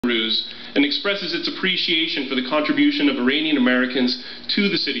Nowruz and expresses its appreciation for the contribution of Iranian Americans to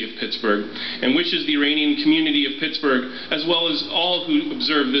the city of Pittsburgh, and wishes the Iranian community of Pittsburgh, as well as all who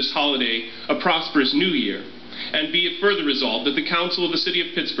observe this holiday, a prosperous new year. And be it further resolved that the Council of the City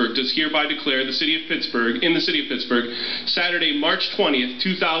of Pittsburgh does hereby declare the City of Pittsburgh, Saturday, March 20th,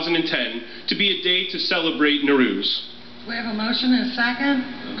 2010, to be a day to celebrate Nowruz. We have a motion and a second.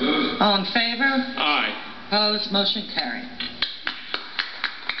 All in favor? Aye. Opposed? Motion carried.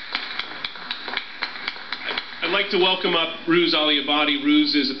 I'd like to welcome up Roozbeh Aliabadi.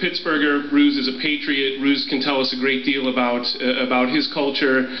 Roozbeh is a Pittsburgher. Roozbeh is a patriot. Roozbeh can tell us a great deal about his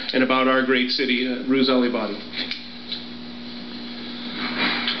culture and about our great city. Roozbeh Aliabadi.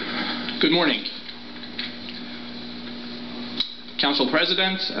 Good morning. Council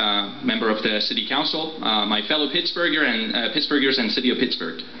President, member of the City Council, my fellow Pittsburghers and City of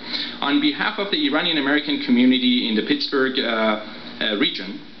Pittsburgh. On behalf of the Iranian American community in the Pittsburgh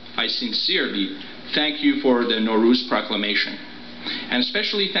region, I sincerely thank you for the Nowruz Proclamation, and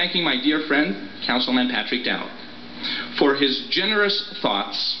especially thanking my dear friend, Councilman Patrick Dowd, for his generous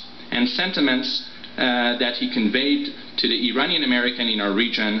thoughts and sentiments that he conveyed to the Iranian American in our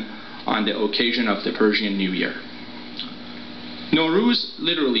region on the occasion of the Persian New Year. Nowruz,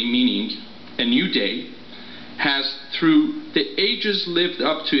 literally meaning a new day, has through the ages lived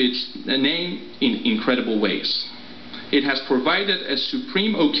up to its name in incredible ways. It has provided a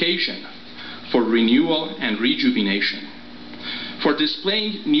supreme occasion for renewal and rejuvenation, for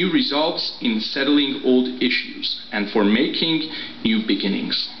displaying new resolves in settling old issues, and for making new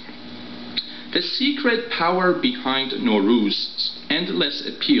beginnings. The secret power behind Nowruz's endless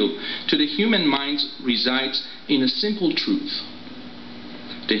appeal to the human mind resides in a simple truth: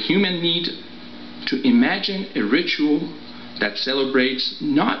 the human need to imagine a ritual that celebrates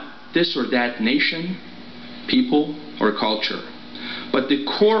not this or that nation, people, or culture, but the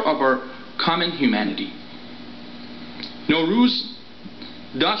core of our common humanity. Nowruz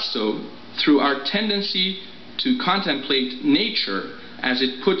does so through our tendency to contemplate nature as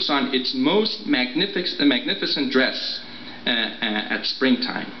it puts on its most magnificent dress at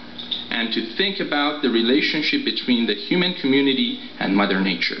springtime, and to think about the relationship between the human community and Mother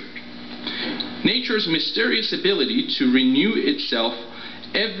Nature. Nature's mysterious ability to renew itself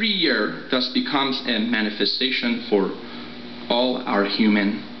every year thus becomes a manifestation for all our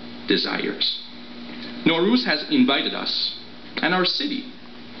human desires. Nowruz has invited us and our city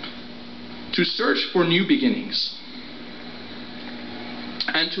to search for new beginnings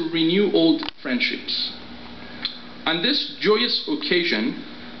and to renew old friendships. On this joyous occasion,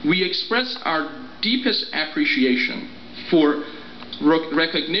 we express our deepest appreciation for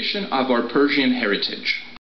recognition of our Persian heritage.